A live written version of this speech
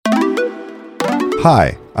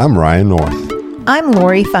Hi, I'm Ryan North. I'm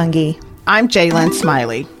Lori Fungi. I'm Jalen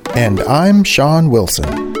Smiley. And I'm Sean Wilson.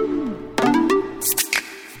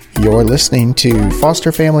 You're listening to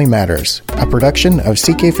Foster Family Matters, a production of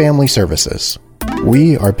CK Family Services.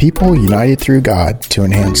 We are people united through God to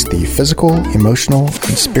enhance the physical, emotional,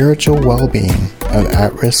 and spiritual well-being of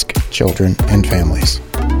at-risk children and families.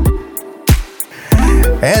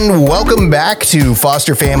 And welcome back to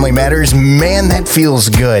Foster Family Matters. Man, that feels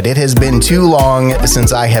good. It has been too long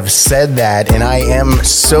since I have said that, and I am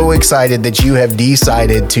so excited that you have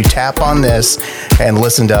decided to tap on this and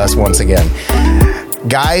listen to us once again.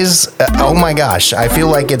 Guys, oh my gosh, I feel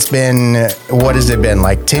like it's been, what has it been,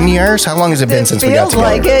 like 10 years? How long has it been since we got together?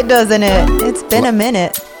 It feels like it, doesn't it? It's been a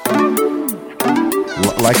minute.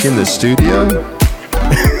 Like in the studio?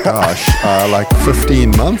 Gosh, like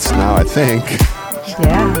 15 months now, I think.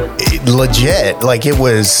 Yeah. Legit. Like it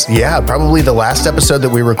was, probably the last episode that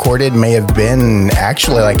we recorded may have been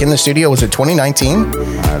actually like in the studio. Was it 2019?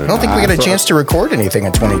 I don't think we got a chance to record anything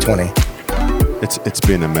in 2020. It's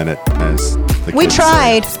been a minute, as the We kids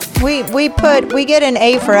tried. say. We get an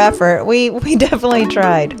A for effort. We definitely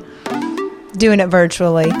tried doing it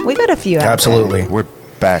virtually. We got a few out. Absolutely. We're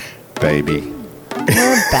back, baby. We're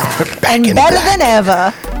back. Back and in better black. than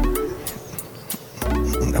ever.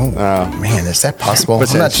 Oh, man, is that possible?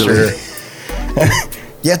 I'm not sure.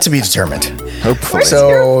 Yet to be determined. Hopefully.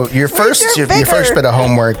 So your first bit of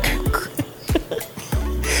homework.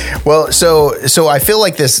 Well, so I feel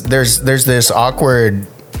like there's this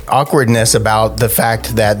awkwardness about the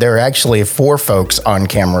fact that there are actually 4 folks on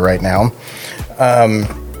camera right now.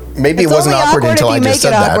 Maybe it wasn't awkward until I just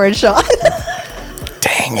said that. It's only awkward if you make it awkward, Sean.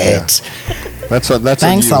 Dang it. That's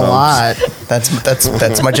Thanks a lot.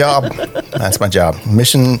 That's my job. That's my job.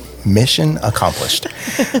 Mission accomplished.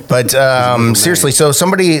 But seriously, so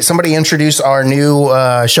somebody introduce our new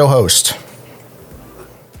show host.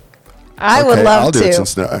 I would love I'll to. do it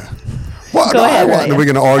since now. Well, Go ahead, Are Ryan. we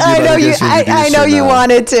going to argue I know about you. this I know you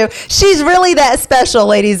wanted to. She's really that special,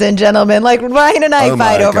 ladies and gentlemen. Like Ryan and I Oh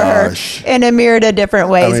fight my over gosh. her in a myriad of different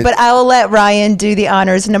ways. mean- but I will let Ryan do the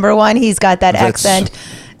honors. Number one, he's got that That's- accent,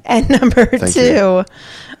 and number Thank two, you.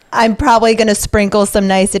 I'm probably going to sprinkle some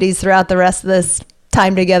niceties throughout the rest of this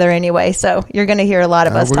time together anyway. So you're going to hear a lot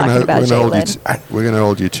of us talking about Jalen. We're going to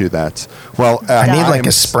hold you to that. Well, I need like am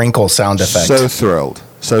a sprinkle sound effect. so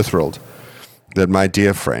thrilled that my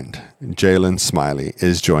dear friend Jalen Smiley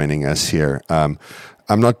is joining us here. Don't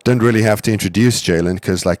really have to introduce Jalen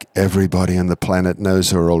because like everybody on the planet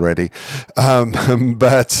knows her already.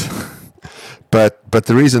 But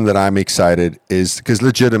the reason that I'm excited is because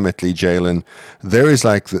legitimately, Jalen, there is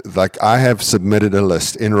like I have submitted a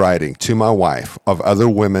list in writing to my wife of other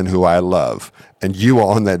women who I love, and you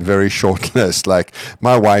are on that very short list. Like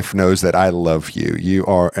my wife knows that I love you. You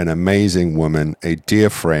are an amazing woman, a dear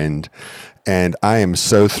friend. And I am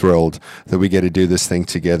so thrilled that we get to do this thing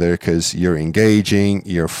together because you're engaging,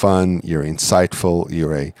 you're fun, you're insightful,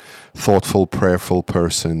 you're a thoughtful, prayerful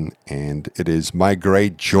person. And it is my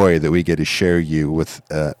great joy that we get to share you with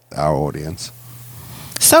our audience.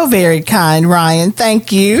 So very kind, Ryan.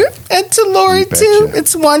 Thank you. And to Lori, You too. betcha.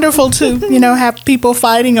 It's wonderful to, have people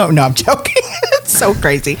fighting. Oh, no, I'm joking. It's so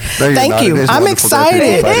crazy. No, you're Thank not. you. It is I'm wonderful to have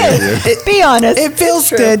excited. people fighting with you. Be honest. It feels It's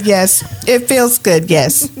true. good, yes. It feels good,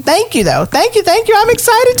 yes. Thank you, though. Thank you. I'm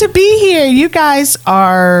excited to be here. You guys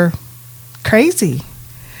are crazy.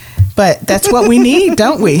 But that's what we need,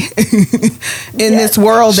 don't we? In this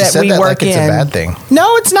world She that said we that work like it's in. a bad thing.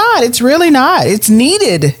 No, it's not. It's really not. It's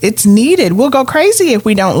needed. It's needed. We'll go crazy if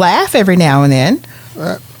we don't laugh every now and then.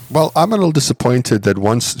 Well, I'm a little disappointed that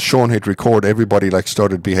once Sean hit record, everybody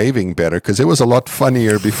started behaving better because it was a lot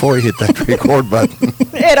funnier before he hit that record button.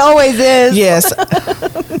 It always is. Yes.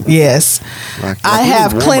 Yes. I we need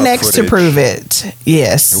have warm-up Kleenex to footage. prove it.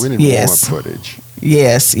 Yes. We need Yes. warm-up footage.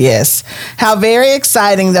 Yes. How very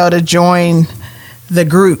exciting, though, to join the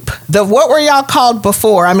group. What were y'all called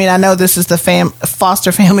before? I mean, I know this is the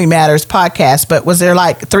Foster Family Matters podcast, but was there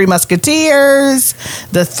like 3 Musketeers?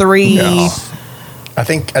 The 3... No. I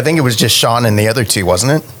think it was just Sean and the other 2,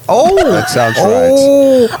 wasn't it? Oh, That sounds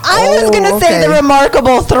right. I was going to say okay. the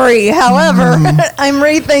remarkable 3. However, I'm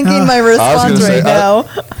rethinking my response gonna say, right now.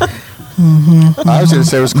 I was going to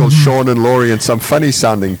say it was called Sean and Laurie and some funny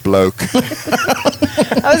sounding bloke.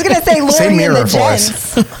 I was going to say Lori Say and mirror the for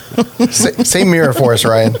us. gents. Say mirror for us,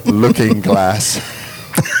 Ryan. Looking Glass.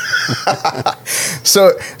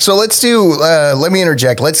 So let's do. Let me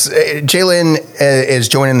interject. Jaylin is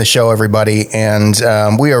joining the show, everybody, and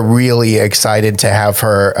we are really excited to have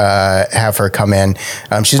her come in.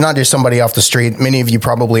 She's not just somebody off the street. Many of you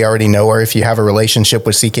probably already know her if you have a relationship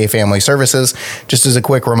with CK Family Services. Just as a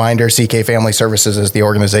quick reminder, CK Family Services is the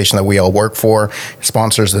organization that we all work for. It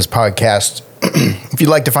sponsors this podcast. If you'd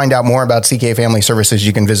like to find out more about CK Family Services,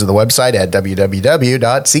 you can visit the website at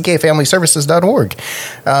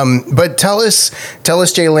www.ckfamilyservices.org. But tell us,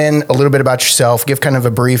 Jaylin, a little bit about yourself. Give kind of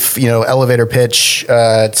a brief, elevator pitch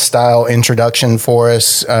style introduction for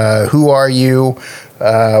us. Who are you?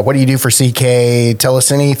 What do you do for CK? Tell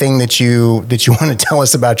us anything that you want to tell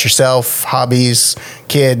us about yourself, hobbies,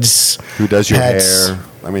 kids. Who does your pets, hair?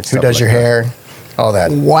 Who does your hair? All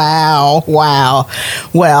that. Wow.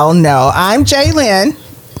 Well, no, I'm Jaylin,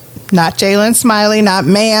 not Jaylin Smiley, not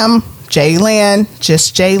ma'am, Jaylin,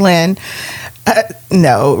 just Jaylin.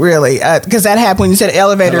 No, really, because that happened when you said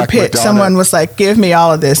elevator like pitch. Madonna. Someone was like, "Give me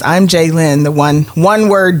all of this." I'm Jaylin, the one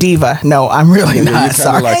word diva. No, I'm really not.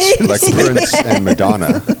 Sorry, like Prince and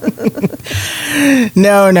Madonna.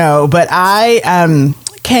 No, but I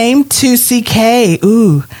came to CK.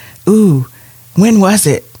 Ooh, when was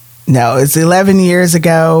it? No, it's 11 years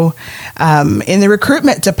ago in the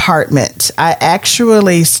recruitment department. I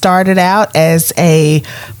actually started out as a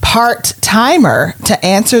part-timer to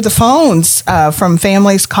answer the phones from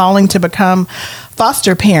families calling to become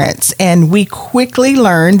foster parents. And we quickly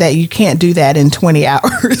learned that you can't do that in 20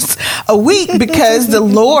 hours a week because the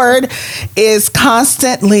Lord is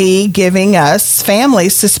constantly giving us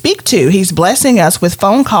families to speak to. He's blessing us with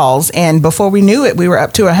phone calls. And before we knew it, we were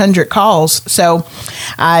up to 100 calls. So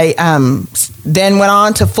I then went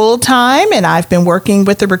on to full time, and I've been working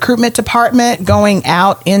with the recruitment department, going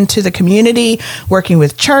out into the community, working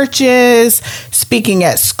with churches, speaking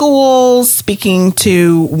at schools, speaking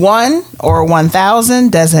to 1 or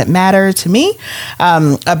 1,000, doesn't matter to me,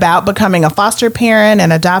 about becoming a foster parent,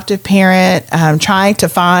 an adoptive parent, trying to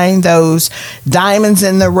find those diamonds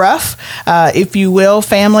in the rough, if you will,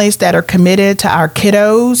 families that are committed to our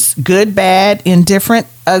kiddos, good, bad, indifferent,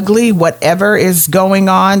 ugly, whatever is going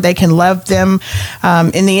on, they can love them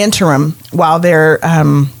in the interim while they're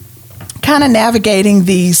kind of navigating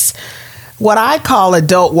these, what I call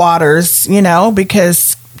adult waters,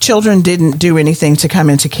 because children didn't do anything to come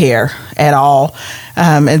into care at all.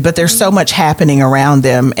 But there's so much happening around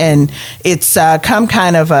them. And it's come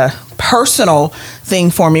kind of a personal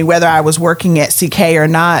thing for me, whether I was working at CK or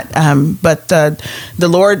not. But the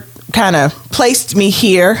Lord kind of placed me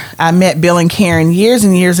here. I met Bill and Karen years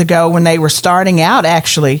and years ago when they were starting out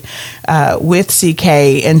actually with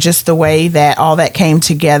CK, and just the way that all that came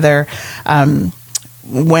together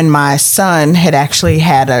when my son had actually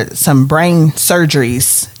had some brain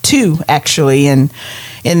surgeries too, actually, in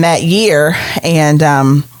that year. And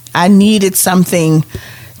I needed something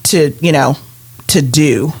to, to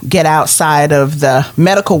do, get outside of the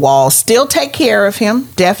medical walls, still take care of him,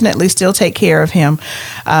 definitely still take care of him.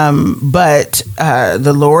 But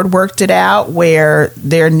the Lord worked it out where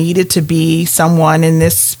there needed to be someone in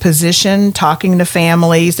this position talking to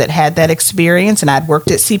families that had that experience. And I'd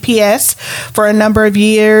worked at CPS for a number of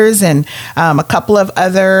years, and a couple of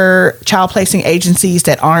other child placing agencies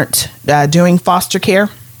that aren't doing foster care,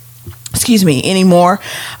 anymore.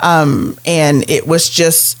 And it was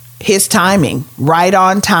just his timing, right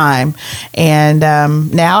on time. And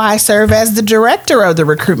now I serve as the director of the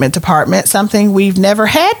recruitment department, something we've never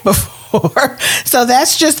had before. So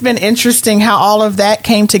that's just been interesting how all of that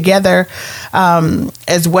came together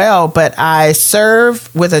as well. But I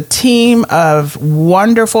serve with a team of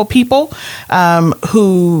wonderful people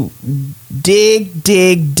who dig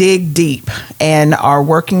deep and are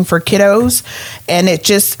working for kiddos, and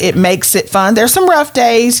it makes it fun. There's some rough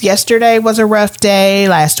days. Yesterday was a rough day.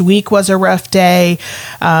 Last week was a rough day.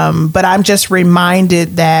 But I'm just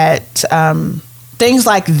reminded that things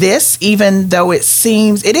like this, even though it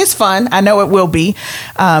is fun, I know it will be,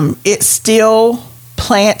 it still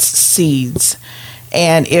plants seeds.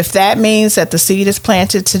 And if that means that the seed is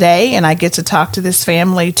planted today and I get to talk to this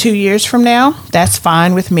family 2 years from now, that's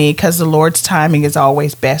fine with me, because the Lord's timing is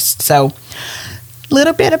always best. So, a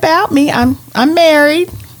little bit about me. I'm married,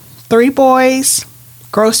 3 boys,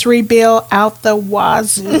 grocery bill out the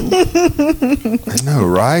wazoo. I know,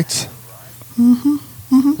 right?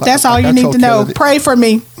 Mm-hmm. That's all you need to know. Pray for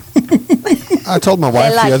me. I told my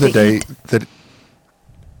wife the other day that,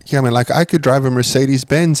 I could drive a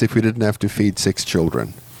Mercedes-Benz if we didn't have to feed 6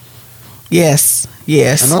 children. Yes.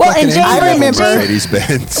 Well, like and I remember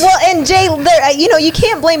Mercedes-Benz. Well, and you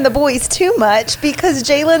can't blame the boys too much because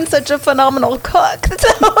Jalen's such a phenomenal cook. So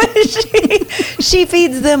she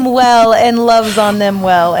feeds them well and loves on them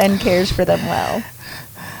well and cares for them well.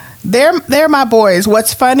 They're my boys.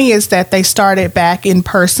 What's funny is that they started back in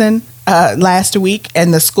person last week,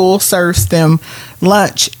 and the school serves them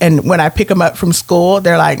lunch. And when I pick them up from school,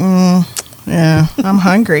 they're like, "Yeah, I'm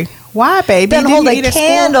hungry." Why, baby? Don't hold a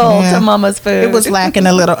candle to Mama's food. It was lacking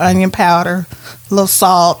a little onion powder, a little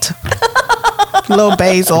salt, a little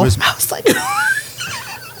basil. I was like,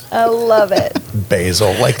 I love it.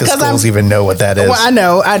 Basil. Like the schools even know what that is. Well, I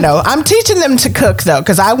know. I'm teaching them to cook, though,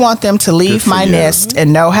 because I want them to leave my nest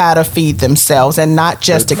and know how to feed themselves and not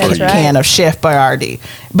just a can of Chef Boyardee.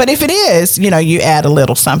 But if it is, you add a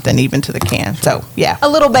little something even to the can. So, yeah. A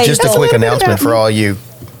little basil. Just a quick announcement for all you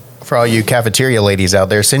cafeteria ladies out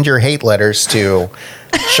there, send your hate letters to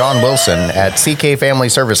Sean Wilson at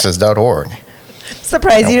ckfamilyservices.org.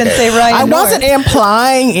 Surprised you didn't say Ryan. I wasn't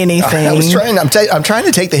implying anything. I'm trying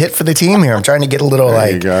to take the hit for the team here. I'm trying to get a little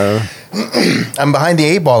there you go. I'm behind the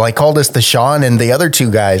 8 ball. I called us the Sean and the other two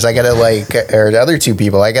guys. I gotta or the other two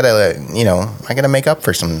people. I gotta make up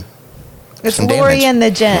for some. It's Lori and the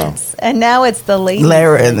gents, and now it's the ladies.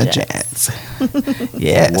 Larry and the gents.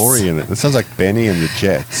 Yes. Lori and it sounds like Benny and the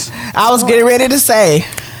Jets. I was getting ready to say.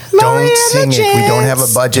 Don't sing it. We don't have a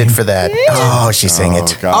budget for that. Oh, she sang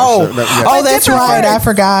it. Gosh. That's right. I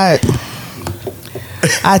forgot.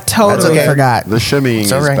 I totally forgot. The shimmying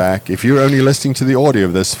is back. If you're only listening to the audio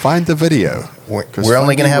of this, find the video. We're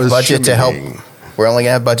only going to have budget to help. We're only going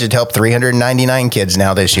to have budget to help 399 kids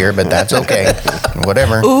now this year, but that's okay.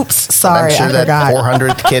 Whatever. Oops, sorry, I'm sure I that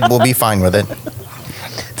 400th kid will be fine with it.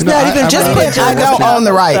 It's not even just put I don't own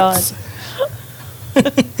the rights.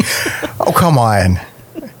 Oh, come on.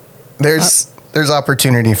 There's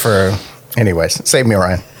opportunity for... Anyways, save me,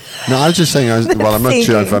 Ryan. No, I was just saying, I'm not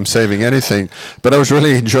sure if I'm saving anything, but I was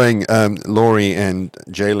really enjoying Lori and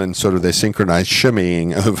Jalen, sort of their synchronized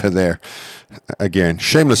shimmying over there. Again,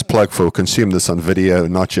 shameless plug for consume this on video,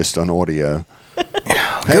 not just on audio.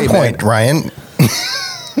 Good point, Ryan.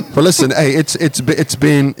 Well, listen, hey, it's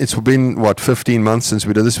been what 15 months since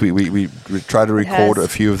we did this. We try to record a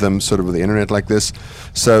few of them sort of with the internet like this.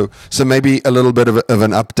 So maybe a little bit of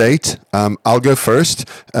an update. I'll go first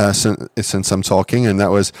since I'm talking, and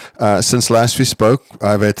that was since last we spoke.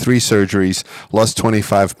 I've had 3 surgeries, lost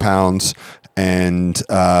 25 pounds, and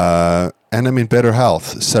I'm in better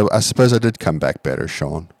health. So I suppose I did come back better,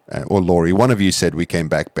 Sean or Lori. One of you said we came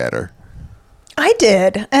back better. I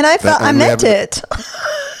did, and I felt I meant it.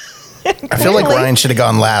 I feel like Ryan should have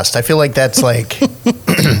gone last. I feel like that's like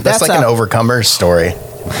that's like an overcomer story.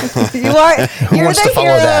 You're the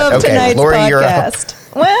hero of tonight's Lori,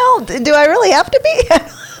 podcast. Well, do I really have to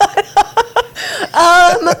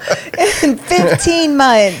be? In 15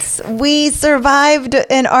 months, we survived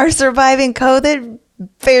and are surviving COVID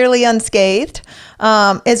fairly unscathed.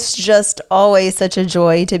 It's just always such a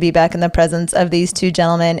joy to be back in the presence of these 2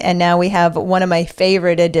 gentlemen. And now we have one of my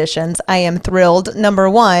favorite additions. I am thrilled. Number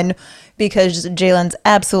 1, because Jalen's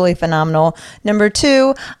absolutely phenomenal. Number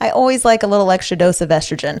 2, I always like a little extra dose of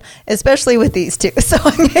estrogen, especially with these 2. So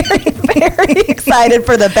I'm very, very excited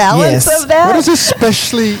for the balance of that. What does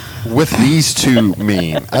especially with these 2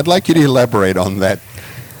 mean? I'd like you to elaborate on that.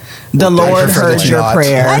 The Lord heard your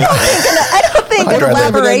prayer. I don't think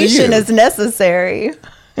elaboration is necessary.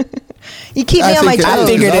 You keep me on my toes. I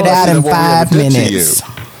figured it out in 5 minutes.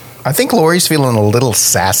 I think Lori's feeling a little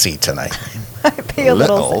sassy tonight. I feel a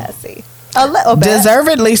little sassy. A little bit.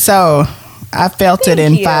 Deservedly so. I felt it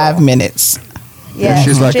in 5 minutes. Yeah,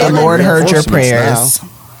 she's like, the Lord heard your prayers.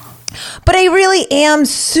 But I really am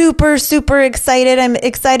super, super excited. I'm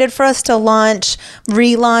excited for us to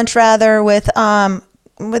relaunch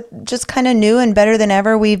with just kind of new and better than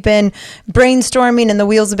ever. We've been brainstorming and the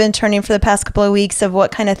wheels have been turning for the past couple of weeks of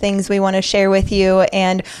what kind of things we want to share with you.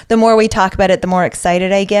 And the more we talk about it, the more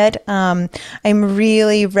excited I get. I'm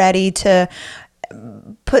really ready to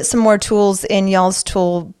put some more tools in y'all's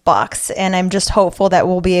toolbox. And I'm just hopeful that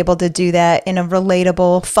we'll be able to do that in a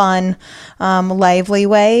relatable, fun, lively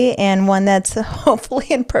way, and one that's hopefully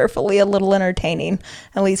and perfectly a little entertaining,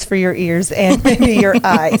 at least for your ears and maybe your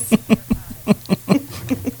eyes.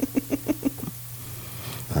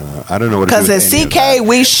 I don't know what to do with because at CK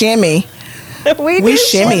we shimmy. We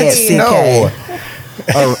shimmy at CK. No.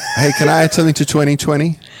 Oh, hey, can I add something to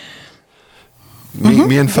 2020?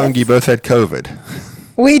 Me and Fungi both had COVID.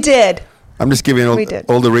 We did. I'm just giving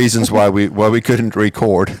all the reasons why we couldn't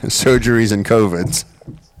record surgeries and COVIDs.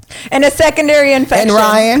 And a secondary infection. And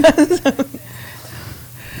Ryan.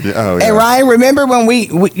 Oh, And yeah. Ryan, remember when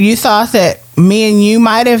you thought that me and you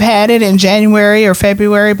might have had it in January or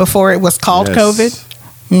February before it was called COVID?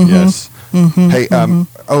 Yes. Hey,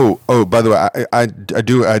 by the way, I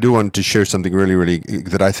do want to share something really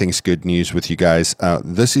that I think is good news with you guys.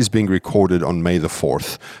 This is being recorded on May the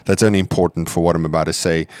 4th. That's only important for what I'm about to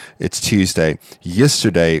say. It's Tuesday.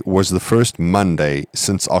 Yesterday was the first Monday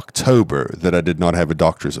since October that I did not have a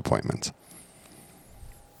doctor's appointment.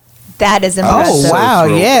 That is impressive. Oh, wow.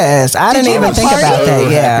 thrilled. Yes. I didn't you even have a think party? about that. So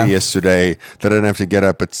Yeah. happy yesterday that I didn't have to get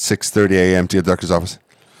up at 6:30 a.m. to the doctor's office.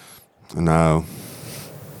 No.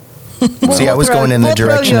 See, I was throw- going in the we'll throw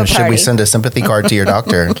direction you a of should we party. send a sympathy card to your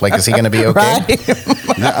doctor? Like, is he going to be okay?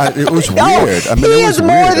 Right. It was No, weird. I mean, he it was is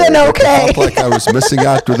more weird. than I okay. felt like I was missing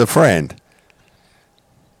out with a friend.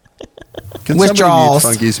 Can Withdrawals.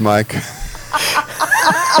 somebody mute Funky's mic?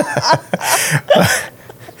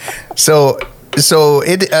 So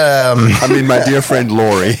it. I mean, my dear friend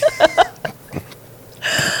Lori.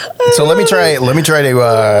 So let me try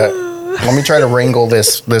to wrangle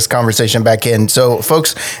this conversation back in. So,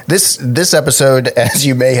 folks, this episode, as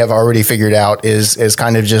you may have already figured out, is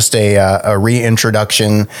kind of just a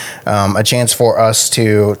reintroduction, a chance for us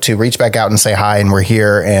to reach back out and say hi, and we're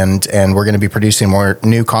here, and we're going to be producing more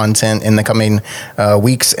new content in the coming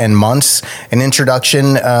weeks and months. An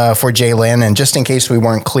introduction for Jalen, and just in case we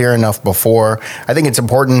weren't clear enough before, I think it's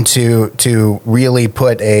important to really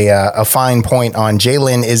put a fine point on.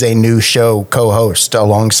 Jalen is a new show co-host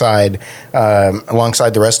alongside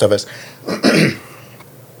the rest of us.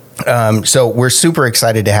 So we're super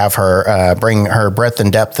excited to have her bring her breadth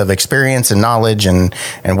and depth of experience and knowledge and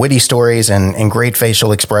witty stories and great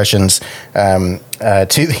facial expressions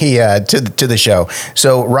to the show.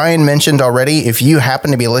 So Ryan mentioned already, if you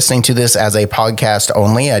happen to be listening to this as a podcast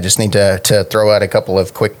only, I just need to throw out a couple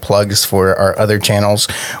of quick plugs for our other channels.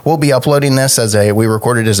 We'll be uploading this we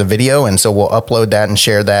recorded as a video, and so we'll upload that and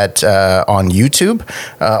share that on YouTube.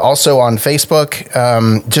 Also on Facebook,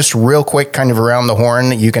 just real quick, kind of around the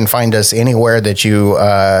horn, you can find us anywhere that you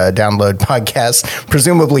download podcasts.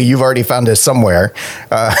 Presumably, you've already found us somewhere.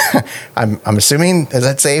 I'm assuming, is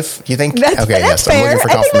that safe? You think? That's Yes. fair. I'm looking for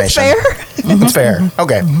I think confirmation. that's fair. It's fair.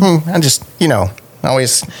 Okay. I'm just,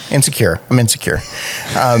 always insecure. I'm insecure.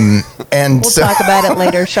 And We'll so talk about it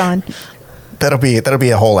later, Sean. that'll be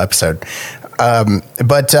a whole episode.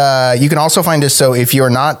 But you can also find us. So if you're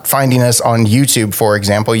not finding us on YouTube, for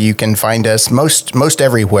example, you can find us most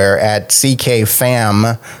everywhere at CK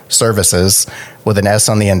Fam Services with an S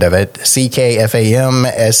on the end of it.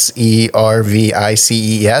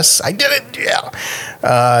 CKFAMSERVICES. I did it. Yeah.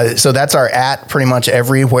 So that's our @ pretty much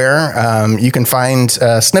everywhere. You can find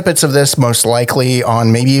snippets of this most likely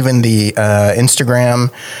on maybe even the Instagram.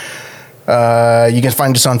 You can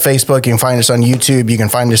find us on Facebook. You can find us on YouTube. You can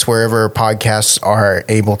find us wherever podcasts are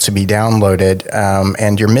able to be downloaded.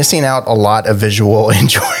 And you're missing out a lot of visual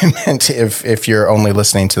enjoyment if you're only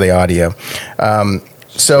listening to the audio.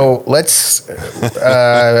 So let's.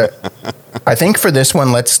 I think for this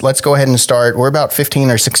one, let's go ahead and start. We're about 15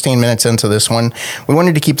 or 16 minutes into this one. We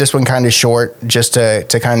wanted to keep this one kind of short, just to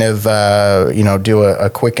kind of do a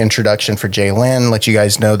quick introduction for Jalen. Let you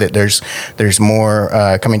guys know that there's more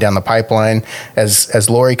coming down the pipeline. As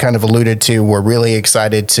Lori kind of alluded to, we're really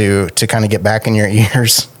excited to kind of get back in your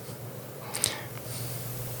ears.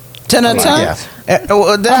 Ta-da-ta. Yeah.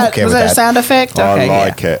 Was that a sound effect? Okay, I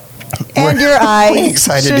like it. And your eyes.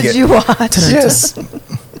 excited to should get- you watch? Yes.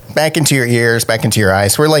 Back into your ears, back into your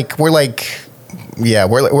eyes. We're a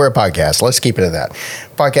podcast. Let's keep it at that.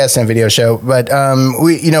 Podcast and video show. But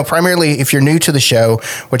we, primarily, if you're new to the show,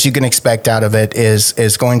 what you can expect out of it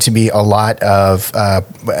is going to be a lot of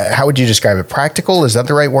how would you describe it? Practical? Is that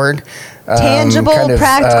the right word? Tangible, kind of,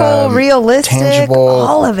 practical, realistic, tangible,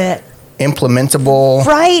 all of it. Implementable,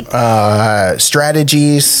 Right,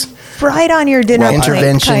 strategies. right on your dinner plate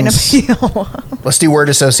kind of interventions. feel. Let's do word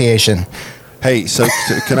association. Hey, so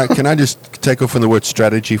can I just take off on the word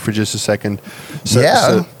strategy for just a second?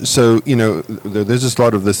 Yeah. So there's just a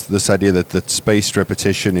lot of this idea that spaced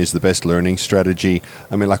repetition is the best learning strategy.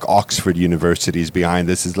 I mean, like Oxford University is behind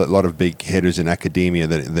this. There's a lot of big hitters in academia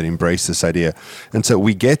that embrace this idea, and so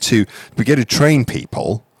we get to train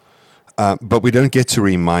people. But we don't get to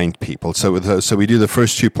remind people. So we do the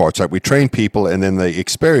first two parts. Right? We train people and then they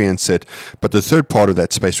experience it. But the third part of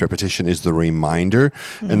that spaced repetition is the reminder.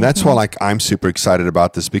 Mm-hmm. And that's why I'm super excited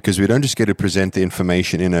about this, because we don't just get to present the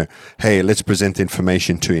information hey, let's present the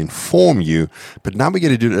information to inform you. But now we get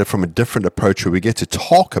to do it from a different approach where we get to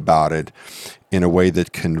talk about it in a way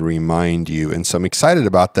that can remind you. And so I'm excited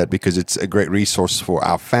about that because it's a great resource for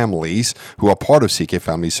our families who are part of CK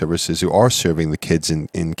Family Services, who are serving the kids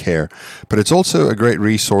in care. But it's also a great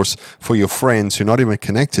resource for your friends who are not even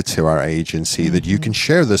connected to our agency that you can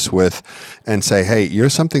share this with and say, hey, you're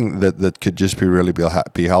something that could just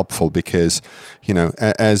be helpful, because, you know,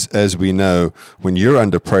 as we know, when you're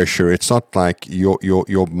under pressure, it's not like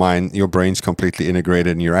your brain's completely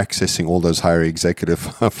integrated and you're accessing all those higher executive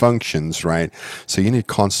functions, right? So you need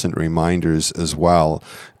constant reminders as well.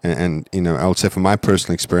 And you know, I would say from my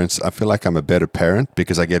personal experience, I feel like I'm a better parent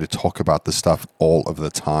because I get to talk about this stuff all of the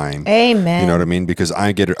time. Amen. You know what I mean? Because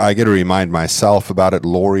I get to remind myself about it.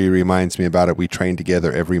 Lori reminds me about it. We train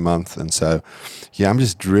together every month. And so, yeah, I'm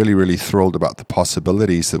just really, really thrilled about the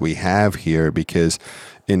possibilities that we have here, because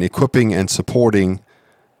in equipping and supporting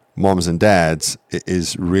moms and dads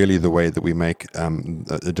is really the way that we make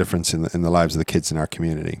a difference in the lives of the kids in our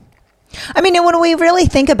community. I mean, and when we really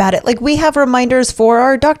think about it, like we have reminders for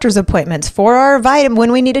our doctor's appointments, for our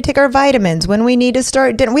when we need to take our vitamins, when we need to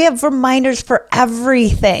start dinner. We have reminders for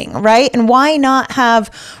everything, right? And why not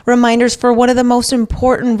have reminders for one of the most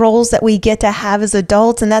important roles that we get to have as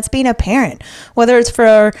adults, and that's being a parent. Whether it's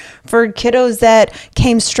for kiddos that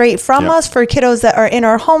came straight from us, for kiddos that are in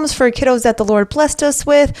our homes, for kiddos that the Lord blessed us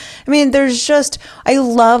with. I mean, there's just, I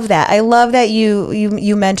love that. I love that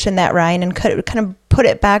you mentioned that, Ryan, and kind of put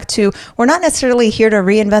it back to, we're not necessarily here to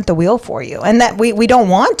reinvent the wheel for you, and that we don't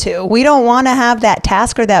want to. We don't want to have that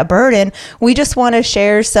task or that burden. We just want to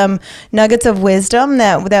share some nuggets of wisdom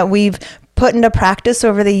that we've put into practice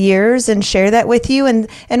over the years and share that with you and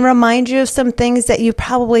remind you of some things that you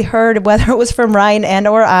probably heard, whether it was from Ryan and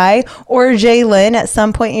or I or Jalen at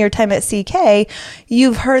some point in your time at CK.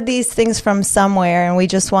 You've heard these things from somewhere, and we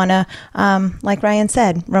just want to, like Ryan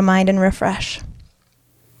said, remind and refresh.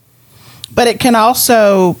 But it can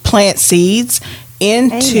also plant seeds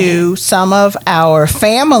into some of our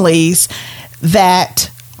families that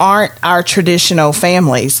aren't our traditional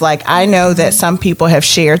families. Like, I know that some people have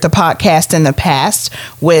shared the podcast in the past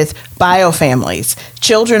with bio families.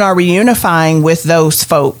 Children are reunifying with those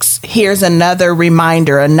folks. Here's another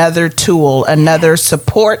reminder, another tool, another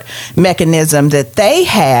support mechanism that they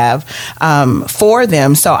have for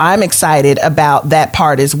them. So I'm excited about that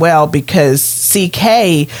part as well, because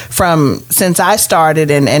CK, since I started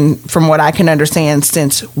and from what I can understand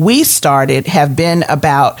since we started, have been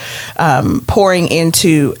about pouring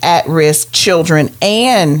into at-risk children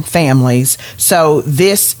and families. So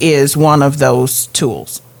this is one of those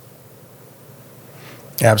tools.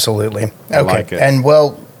 Absolutely. Okay. I like it. And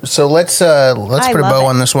well, so let's put a bow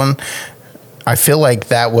on this one. I feel like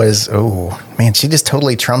that was, oh man, she just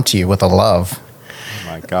totally trumped you with a love. Oh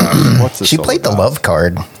my God. What's this? She played the love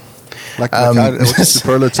card. Like what's the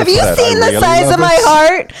superlative? Have you seen the size of my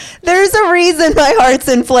heart? There's a reason my heart's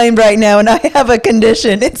inflamed right now, and I have a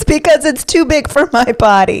condition. It's because it's too big for my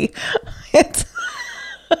body. It's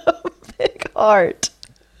a big heart.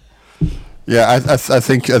 Yeah, I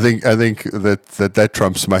think that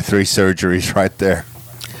trumps my 3 surgeries right there.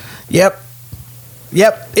 Yep,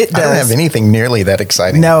 it does. I don't have anything nearly that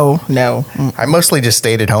exciting. No. I mostly just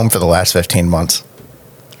stayed at home for the last 15 months.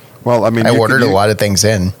 Well, I mean, I ordered a lot of things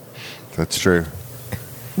in. That's true.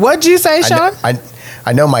 What'd you say, Sean?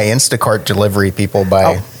 I know my Instacart delivery people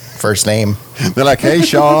by first name. They're like, "Hey,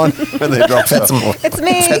 Sean," and they drop stuff. It's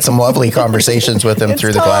me. I've had some lovely conversations with them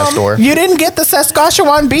through the glass door. You didn't get the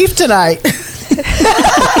Saskatchewan beef tonight.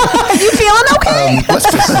 Are you feeling okay?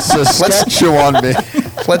 Saskatchewan beef.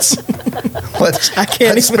 Let's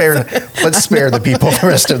spare the people the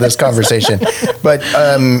rest of this conversation. But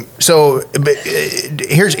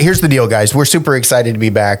here's the deal, guys. We're super excited to be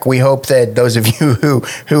back. We hope that those of you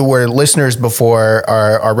who were listeners before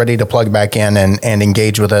are ready to plug back in and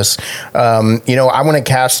engage with us. I want to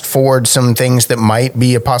cast forward some things that might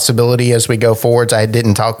be a possibility as we go forwards. I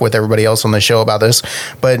didn't talk with everybody else on the show about this,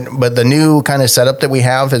 but the new kind of setup that we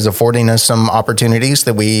have is affording us some opportunities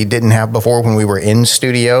that we didn't have before when we were in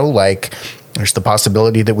studio. Like, there's the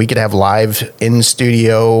possibility that we could have live in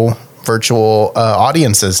studio virtual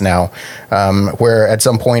audiences now, where at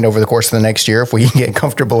some point over the course of the next year, if we can get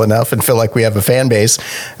comfortable enough and feel like we have a fan base,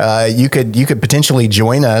 you could potentially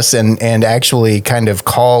join us and actually kind of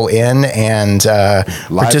call in and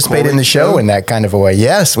participate in the show in that kind of a way.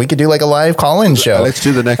 Yes, we could do like a live call-in show. Let's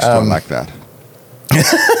do the next one like that.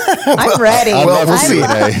 I'm ready. We'll see.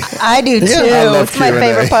 I do too. It's my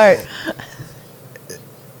favorite part.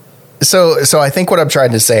 So I think what I'm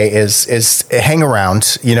trying to say is hang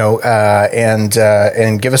around, and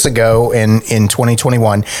give us a go in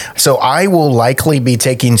 2021. So I will likely be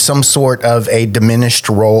taking some sort of a diminished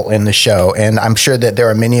role in the show, and I'm sure that there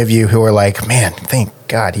are many of you who are like, man, thank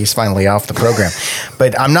God he's finally off the program.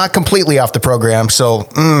 But I'm not completely off the program, so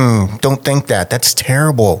don't think that. That's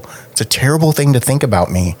terrible. It's a terrible thing to think about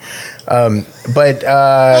me. But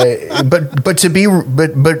to be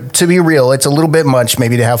real, it's a little bit much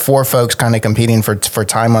maybe to have four folks kind of competing for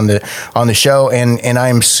time on the show, and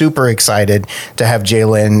I'm super excited to have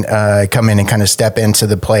Jalen come in and kind of step into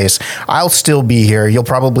the place. I'll still be here. You'll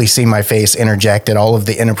probably see my face interject at all of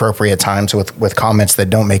the inappropriate times with comments that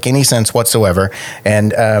don't make any sense whatsoever.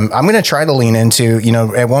 And I'm going to try to lean into,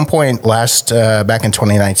 at one point back in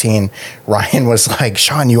 2019, Ryan was like,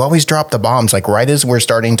 Sean, you always drop the bombs like right as we're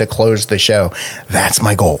starting to close the show. That's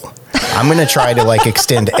my goal. I'm going to try to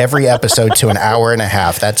extend every episode to an hour and a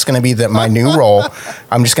half. That's going to be my new role.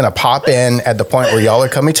 I'm just going to pop in at the point where y'all are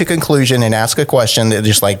coming to conclusion and ask a question that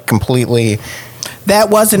just completely. That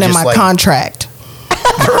wasn't in my contract.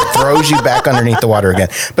 Throws you back underneath the water again.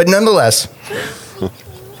 But nonetheless,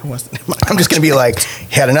 I'm just going to be like,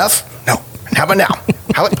 had enough? No. How about now?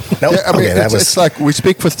 No. Yeah, it's like we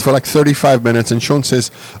speak for 35 minutes, and Sean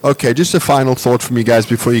says, "Okay, just a final thought from you guys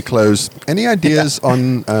before you close. Any ideas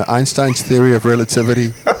on Einstein's theory of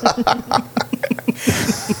relativity?"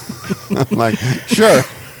 I'm like, sure.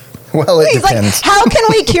 Well, it He's depends. like, how can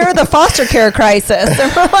we cure the foster care crisis?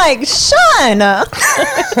 And we're like, Sean.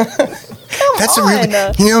 That's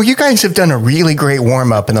you guys have done a really great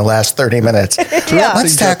warm up in the last 30 minutes. Yeah.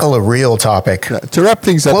 Let's tackle a real topic. To wrap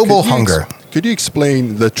things up, global hunger. Could you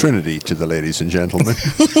explain the Trinity to the ladies and gentlemen?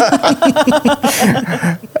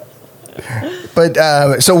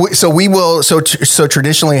 But so we will. So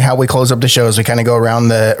traditionally, how we close up the show is we kind of go around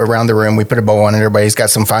the room. We put a bow on it. Everybody's got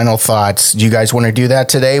some final thoughts. Do you guys want to do that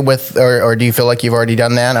today or do you feel like you've already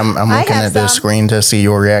done that? I'm looking at the screen to see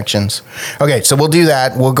your reactions. Okay, so we'll do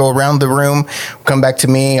that. We'll go around the room. We'll come back to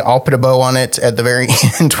me. I'll put a bow on it at the very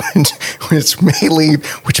end, which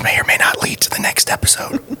may or may not lead to the next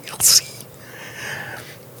episode. You'll see.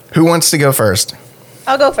 Who wants to go first?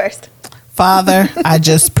 I'll go first. Father, I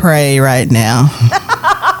just pray right now.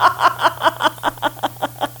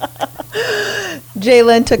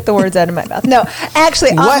 Jalen took the words out of my mouth. No,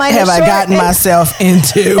 actually, what have I gotten myself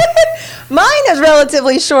into? Mine is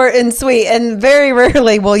relatively short and sweet, and very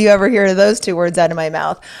rarely will you ever hear those two words out of my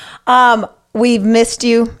mouth. We've missed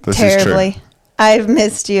you terribly. I've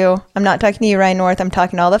missed you. I'm not talking to you, Ryan North. I'm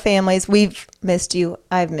talking to all the families. We've missed you.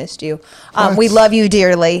 I've missed you. We love you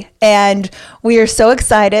dearly. And we are so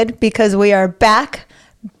excited because we are back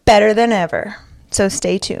better than ever. So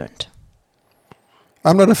stay tuned.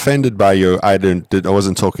 I'm not offended by you. I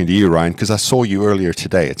wasn't talking to you, Ryan, because I saw you earlier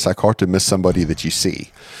today. It's like hard to miss somebody that you see.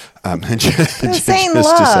 Saying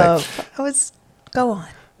love. Go on.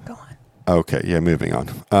 Okay, yeah, moving on.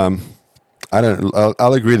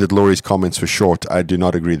 I'll agree that Lori's comments were short. I do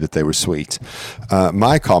not agree that they were sweet.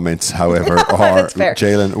 My comments, however, are,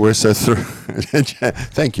 Jalen, we're so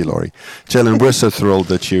thank you, Lori. Jalen, we're so thrilled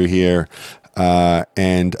that you're here.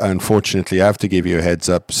 And unfortunately, I have to give you a heads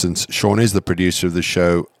up, since Sean is the producer of the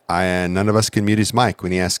show, none of us can mute his mic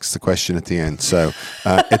when he asks the question at the end. So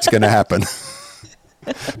it's going to happen.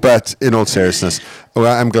 But in all seriousness,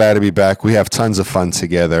 I'm glad to be back. We have tons of fun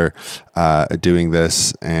together doing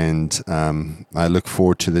this, and I look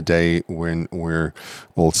forward to the day when we're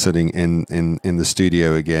all sitting in the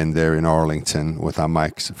studio again there in Arlington with our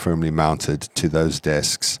mics firmly mounted to those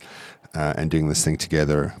desks and doing this thing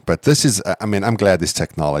together. But this is, I'm glad there's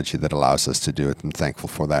technology that allows us to do it. I'm thankful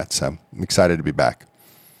for that. So I'm excited to be back.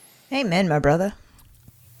 Amen, my brother.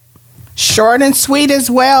 Short and sweet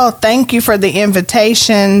as well. Thank you for the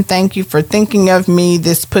invitation. Thank you for thinking of me.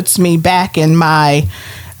 This puts me back in my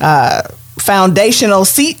foundational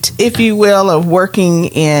seat, if you will, of working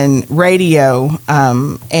in radio,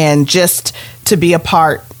 and just to be a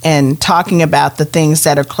part and talking about the things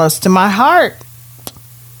that are close to my heart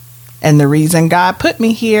and the reason God put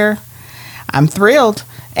me here. I'm thrilled.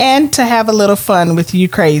 And to have a little fun with you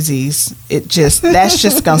crazies.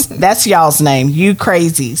 That's y'all's name, you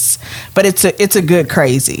crazies. But it's a good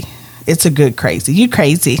crazy. It's a good crazy. You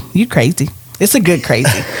crazy. It's a good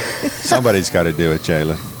crazy. Somebody's got to do it,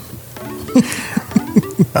 Jayla.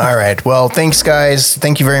 All right. Well, thanks, guys.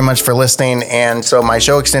 Thank you very much for listening. And so my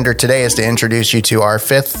show extender today is to introduce you to our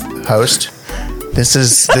fifth host. This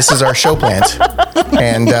is our show plant.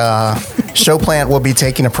 And show plant will be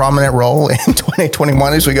taking a prominent role in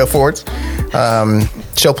 2021 as we go forward.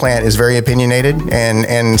 show plant is very opinionated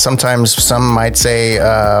and sometimes some might say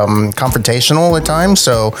confrontational at times.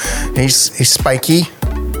 So he's spiky.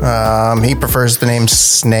 He prefers the name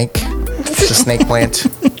Snake. It's a snake plant.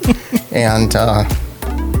 And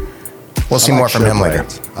we'll see more from him later.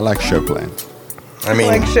 I like show plant. I mean,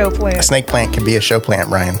 like show plant. A snake plant could be a show plant,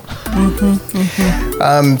 Ryan.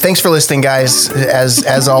 Thanks for listening, guys.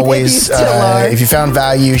 As always, if you found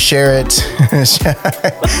value, share it.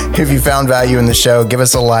 If you found value in the show, give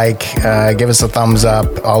us a like, give us a thumbs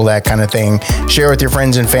up, all that kind of thing. Share with your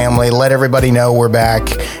friends and family. Let everybody know we're back,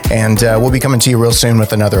 and we'll be coming to you real soon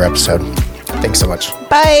with another episode. Thanks so much.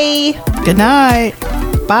 Bye. Good night.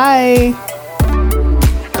 Bye.